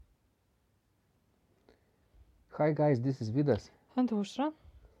Hi guys, this is Vidas. And Ushra.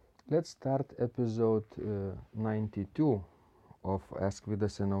 Let's start episode 92 of Ask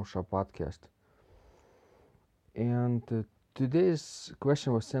Vidas and Ausra podcast. And today's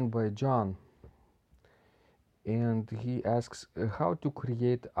question was sent by John. And he asks how to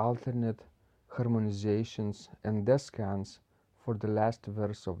create alternate harmonizations and descants for the last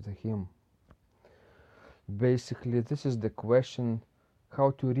verse of the hymn. Basically, this is the question how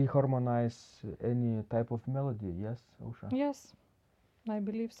to reharmonize any type of melody. Yes, Ausra? Yes, I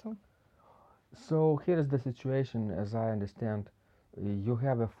believe so. So here is the situation, as I understand. You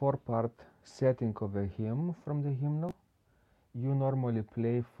have a four-part setting of a hymn from the hymnal. You normally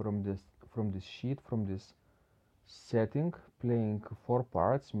play from this sheet, from this setting, playing four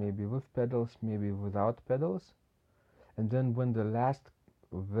parts, maybe with pedals, maybe without pedals. And then when the last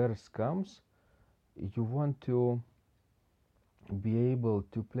verse comes, you want to be able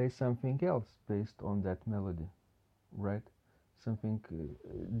to play something else based on that melody, right? Something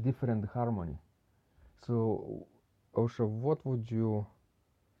different harmony. So, Ausra, what would you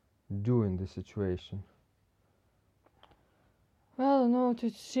do in this situation? Well, no,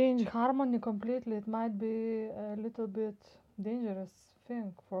 to change harmony completely, it might be a little bit dangerous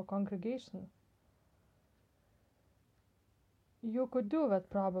thing for congregation. You could do that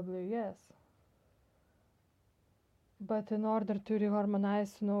probably, yes. But in order to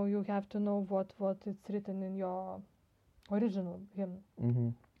reharmonize, you have to know what it's written in your original hymn. Mm-hmm.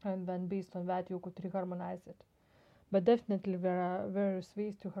 And then based on that, you could reharmonize it. But definitely there are various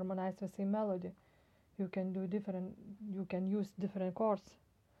ways to harmonize the same melody. You can use different chords.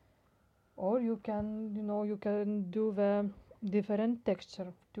 Or you can do the different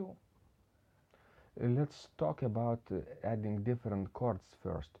texture too. Let's talk about adding different chords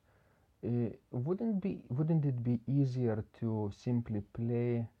first. Wouldn't it be easier to simply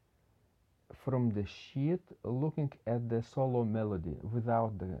play from the sheet, looking at the solo melody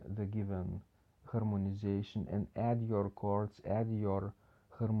without the given harmonization, and add your chords, add your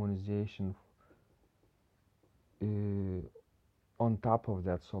harmonization on top of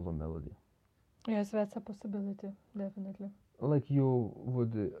that solo melody? Yes, that's a possibility, definitely. Like you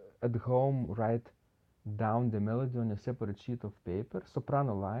would at home write down the melody on a separate sheet of paper,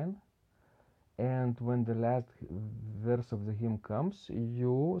 soprano line, and when the last verse of the hymn comes,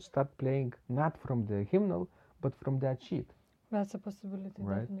 you start playing not from the hymnal but from that sheet. That's a possibility,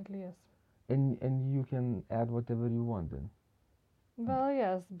 right? Definitely, yes. And you can add whatever you want then. Well,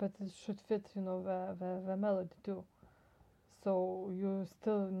 yes, but it should fit, the melody too. So you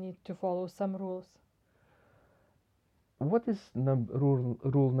still need to follow some rules. What is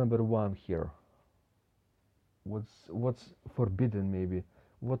rule number one here? What's forbidden maybe?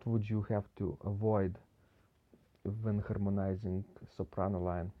 What would you have to avoid when harmonizing soprano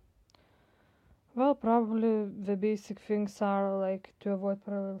line? Well, probably the basic things are like to avoid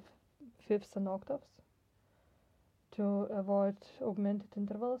parallel fifths and octaves, to avoid augmented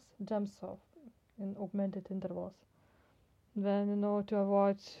intervals, jumps off in augmented intervals. Then, to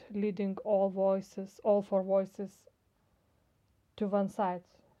avoid leading all four voices to one side,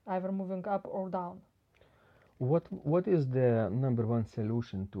 either moving up or down. What is the number one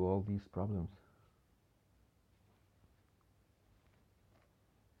solution to all these problems?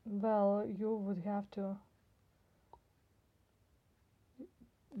 Well, you would have to.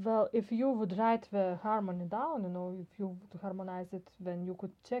 Well, if you would write the harmony down, if you would harmonize it, then you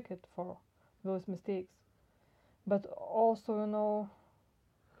could check it for those mistakes. But also,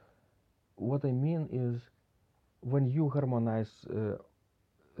 What I mean is, when you harmonize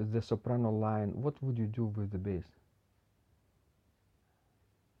the soprano line, what would you do with the bass?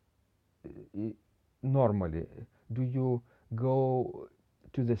 Normally, do you go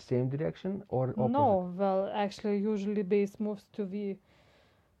to the same direction or opposite? no, well, actually, usually bass moves to the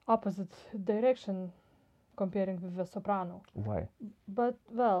opposite direction comparing with the soprano. Why? But,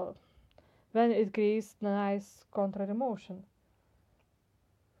 well, then it creates nice contrary motion.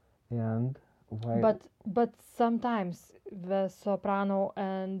 And why? But sometimes the soprano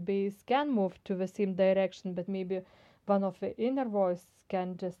and bass can move to the same direction, but maybe one of the inner voice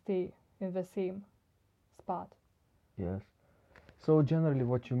can just stay in the same spot. Yes. So generally,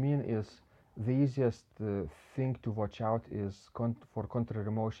 what you mean is the easiest thing to watch out is for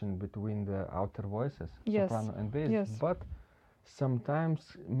contrary motion between the outer voices, Yes. soprano and bass. Yes. But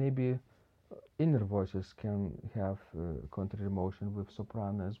sometimes maybe inner voices can have contrary motion with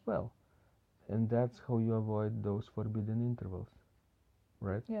soprano as well, and that's how you avoid those forbidden intervals,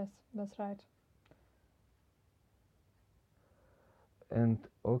 right? Yes, that's right. And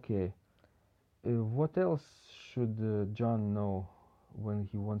okay, what else should John know when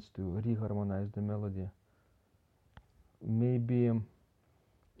he wants to reharmonize the melody? maybe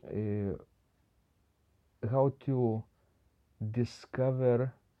how to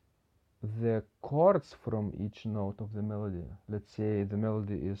discover the chords from each note of the melody. Let's say the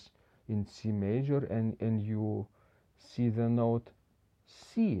melody is in C major and you see the note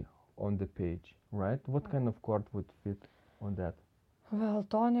C on the page, right? What kind of chord would fit on that? Well,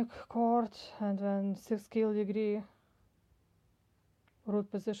 tonic chord and then 6 scale degree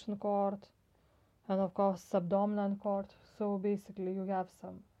root position chord and of course subdominant chord. So basically you have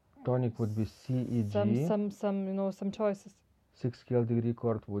some Tonic would be C, E, G. some choices. 6 scale degree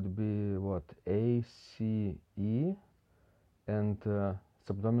chord would be what? A, C, E, and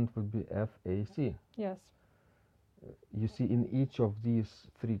subdominant would be F, A, C. Yes. You see, in each of these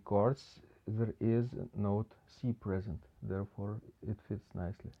three chords, there is a note C present. Therefore, it fits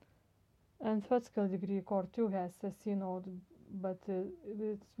nicely. And third scale degree chord too has a C note, but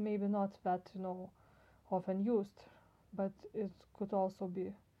it's maybe not that often used, but it could also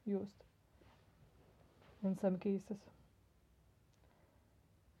be used in some cases.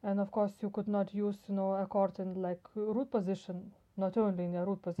 And of course, you could not use a chord in like root position, not only in a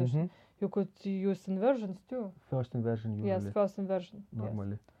root position. You could use inversions too. First inversion usually. Yes, first inversion.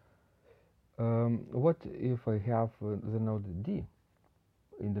 Normally. Yes. What if I have the note D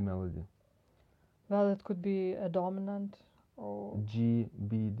in the melody? Well, it could be a dominant or G,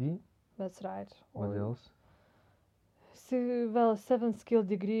 B, D. That's right. What else? Well, 7 scale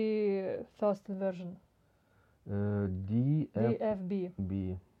degree first inversion. D, F, D, F, B.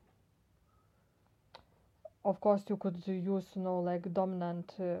 B. Of course, you could use like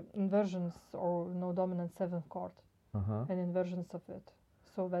dominant inversions or dominant 7th chord and inversions of it.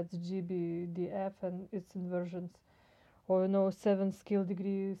 So that's G, B, D, F and its inversions. Or 7 scale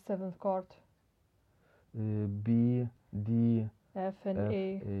degree 7th chord. B, D, F and F,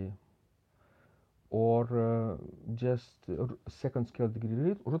 A. Or just second scale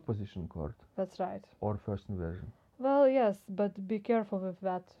degree root position chord. That's right. Or first inversion. Well, yes, but be careful with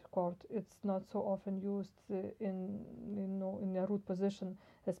that chord. It's not so often used in a root position,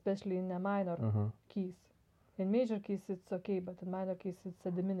 especially in a minor keys. In major keys it's okay, but in minor keys it's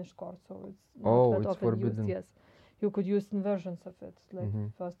a diminished chord, so it's not that often forbidden. used. Yes, you could use inversions of it, like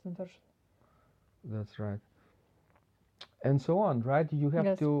first inversion. That's right. And so on, right? You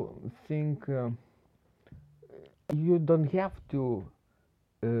have to think. You don't have to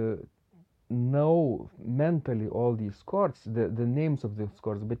know mentally all these chords, the names of these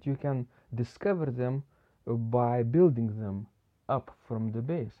chords, but you can discover them by building them up from the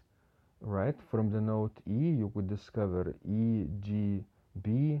bass, right? From the note E, you could discover E, G,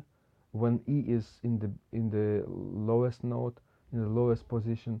 B. When E is in the lowest note, in the lowest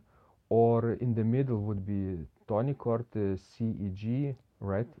position, or in the middle would be tonic chord, C, E, G,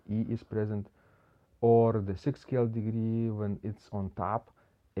 right? E is present, or the 6th scale degree when it's on top,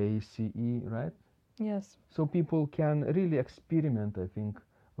 A, C, E, right? Yes. So people can really experiment, I think,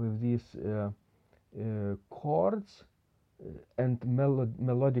 with these chords and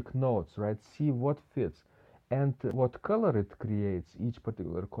melodic notes, right? See what fits and what color it creates, each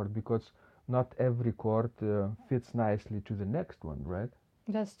particular chord, because not every chord fits nicely to the next one, right?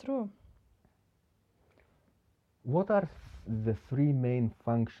 That's true. What are the three main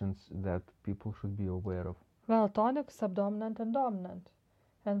functions that people should be aware of? Well, tonic, subdominant, and dominant.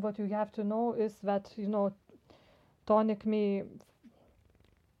 And what you have to know is that, tonic may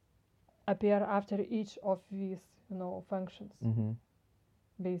appear after each of these, functions.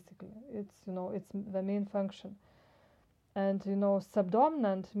 Basically, it's the main function. And,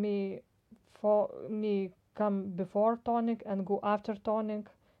 subdominant may come before tonic and go after tonic,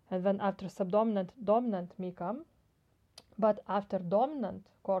 and then after subdominant, dominant may come. But after dominant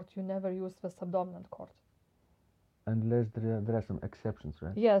chord, you never use the subdominant chord. Unless there are some exceptions,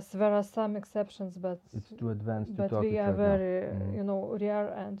 right? Yes, there are some exceptions, but it's too advanced to talk but we are right very, rare,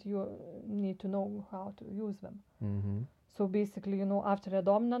 and you need to know how to use them. So basically, after a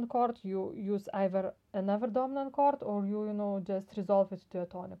dominant chord, you use either another dominant chord or you just resolve it to a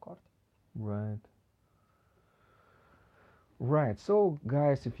tonic chord. Right. Right. So,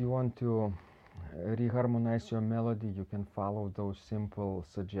 guys, if you want to reharmonize your melody, you can follow those simple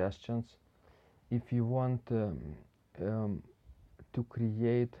suggestions. If you want to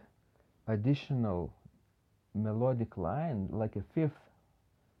create additional melodic line, like a fifth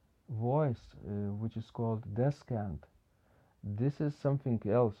voice, which is called descant, this is something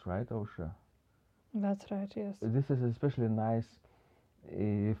else, right, Ausra? That's right, yes. This is especially nice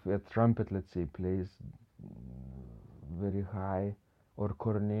if a trumpet, let's say, plays very high or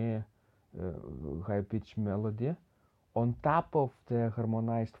cornet, high-pitched melody on top of the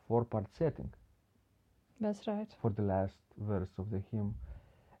harmonized 4-part setting. That's right. for the last verse of the hymn.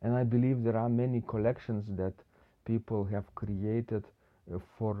 And I believe there are many collections that people have created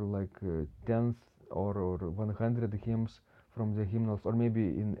for like 10th or 100 hymns from the hymnals, or maybe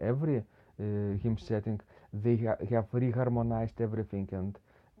in every hymn setting they have reharmonized everything and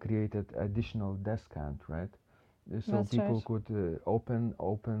created additional descant, right? So That's people right. could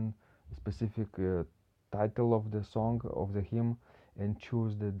open specific title of the song of the hymn and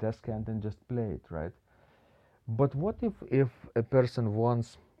choose the descant and just play it, right? But what if a person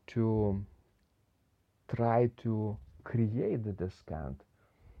wants to try to create the descant?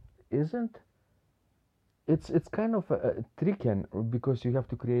 Isn't it's kind of a tricky because you have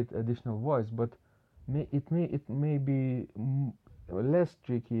to create additional voice, but it may be less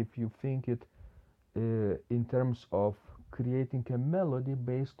tricky if you think it in terms of creating a melody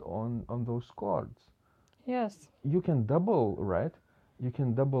based on those chords. Yes, You can double, right? You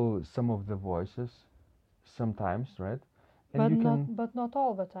can double some of the voices sometimes, right? And but you not can, but not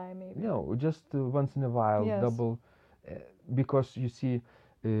all the time, maybe. just once in a while Yes. double, uh, because you see,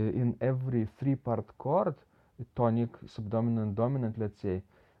 in every three-part chord, tonic, subdominant, dominant, let's say,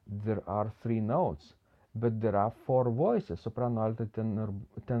 there are three notes, but there are four voices: soprano, alto,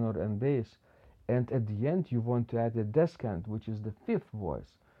 tenor, and bass. And at the end, you want to add a descant, which is the fifth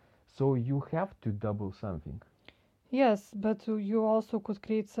voice. So you have to double something. Yes, but you also could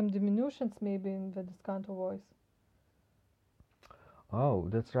create some diminutions maybe in the descanto voice. Oh,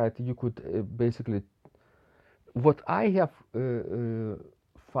 that's right. You could basically, what I have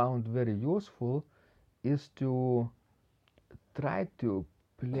found very useful is to try to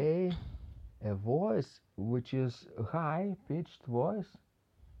play a voice which is a high pitched voice,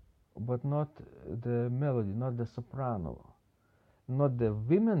 but not the melody, not the soprano, not the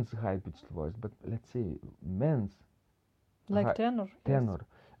women's high pitched voice, but let's say men's Like high tenor, yes. tenor,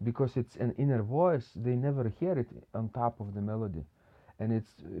 because it's an inner voice. They never hear it on top of the melody, and it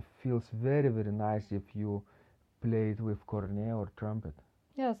feels very, very nice if you play it with cornet or trumpet.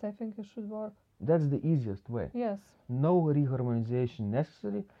 Yes, I think it should work. That's the easiest way. Yes. No reharmonization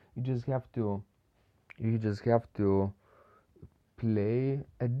necessary. You just have to play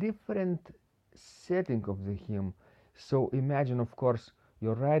a different setting of the hymn. So imagine, of course,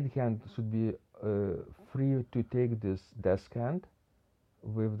 your right hand should be free to take this descant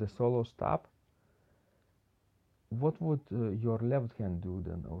with the solo stop. What would your left hand do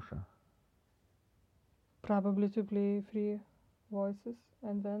then, Osha? Probably to play three voices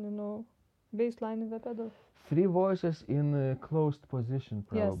and then, bass line in the pedal. Three voices in a closed position,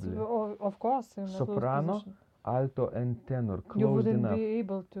 Yes, probably. of course, in a closed Soprano, position. alto, and tenor, You closed wouldn't enough. be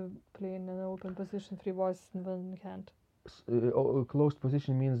able to play in an open position, three voices in one hand. Closed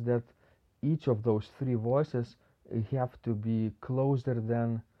position means that each of those three voices have to be closer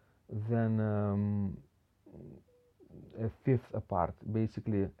than a fifth apart,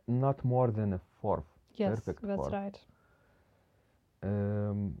 basically not more than a fourth. Yes, Perfect that's fourth. right.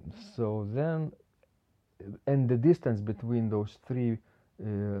 Um, so then, and the distance between those three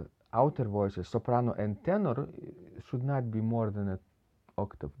outer voices, soprano and tenor, should not be more than an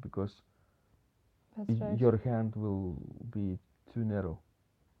octave, because That's right. your hand will be too narrow.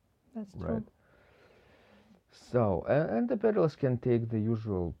 That's Right. true. So, and the pedals can take the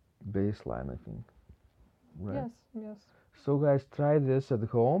usual bass line, I think. Right. Yes, yes. So, guys, try this at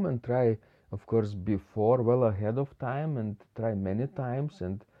home and try, of course, before, well ahead of time, and try many times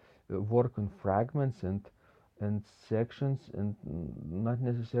and work on fragments and sections, and not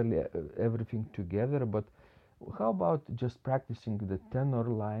necessarily everything together. But how about just practicing the tenor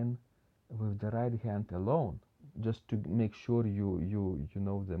line with the right hand alone, just to make sure you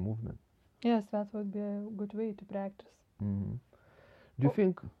know the movement? Yes, that would be a good way to practice. Hmm. Do you Oh,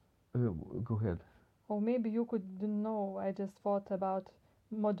 think? Go ahead. or maybe you could know. I just thought about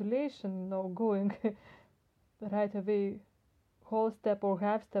modulation, going right away, whole step or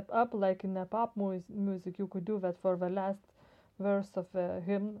half step up, like in a pop music. You could do that for the last verse of a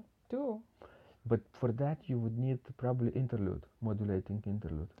hymn too. But for that, you would need probably interlude, modulating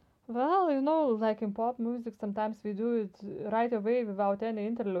interlude. Well, like in pop music, sometimes we do it right away without any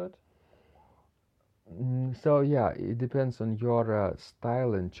interlude. So yeah, it depends on your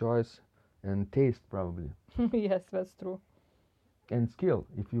style and choice and taste, probably, Yes, that's true. and skill.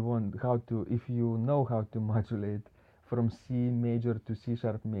 If you know how to modulate from C major to C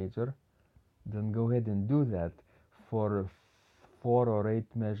sharp major, then go ahead and do that for 4 or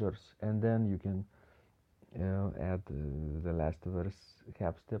 8 measures, and then you can add the last verse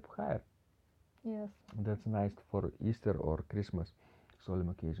half step higher. Yes. That's nice for Easter or Christmas solemn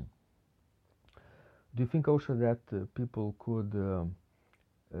occasion. Do you think also that people could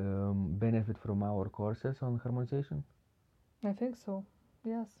benefit from our courses on harmonization? I think so,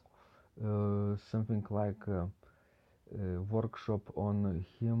 yes. Something like a workshop on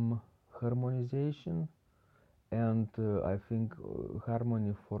hymn harmonization, and I think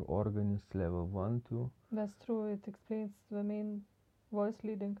harmony for organist level 1 too. That's true, it explains the main voice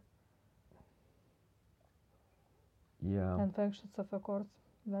leading Yeah, and functions of a course.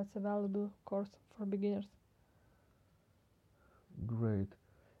 That's a valuable course for beginners. great.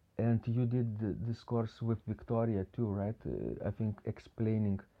 And you did this course with Victoria too, right? I think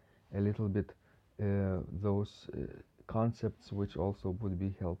explaining a little bit those concepts, which also would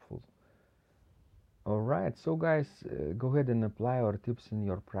be helpful. All right, so guys, go ahead and apply our tips in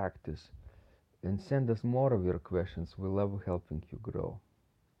your practice and send us more of your questions. We love helping you grow.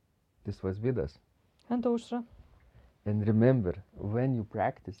 This was Vidas. And Aušra, And remember, when you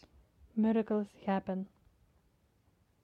practice, miracles happen.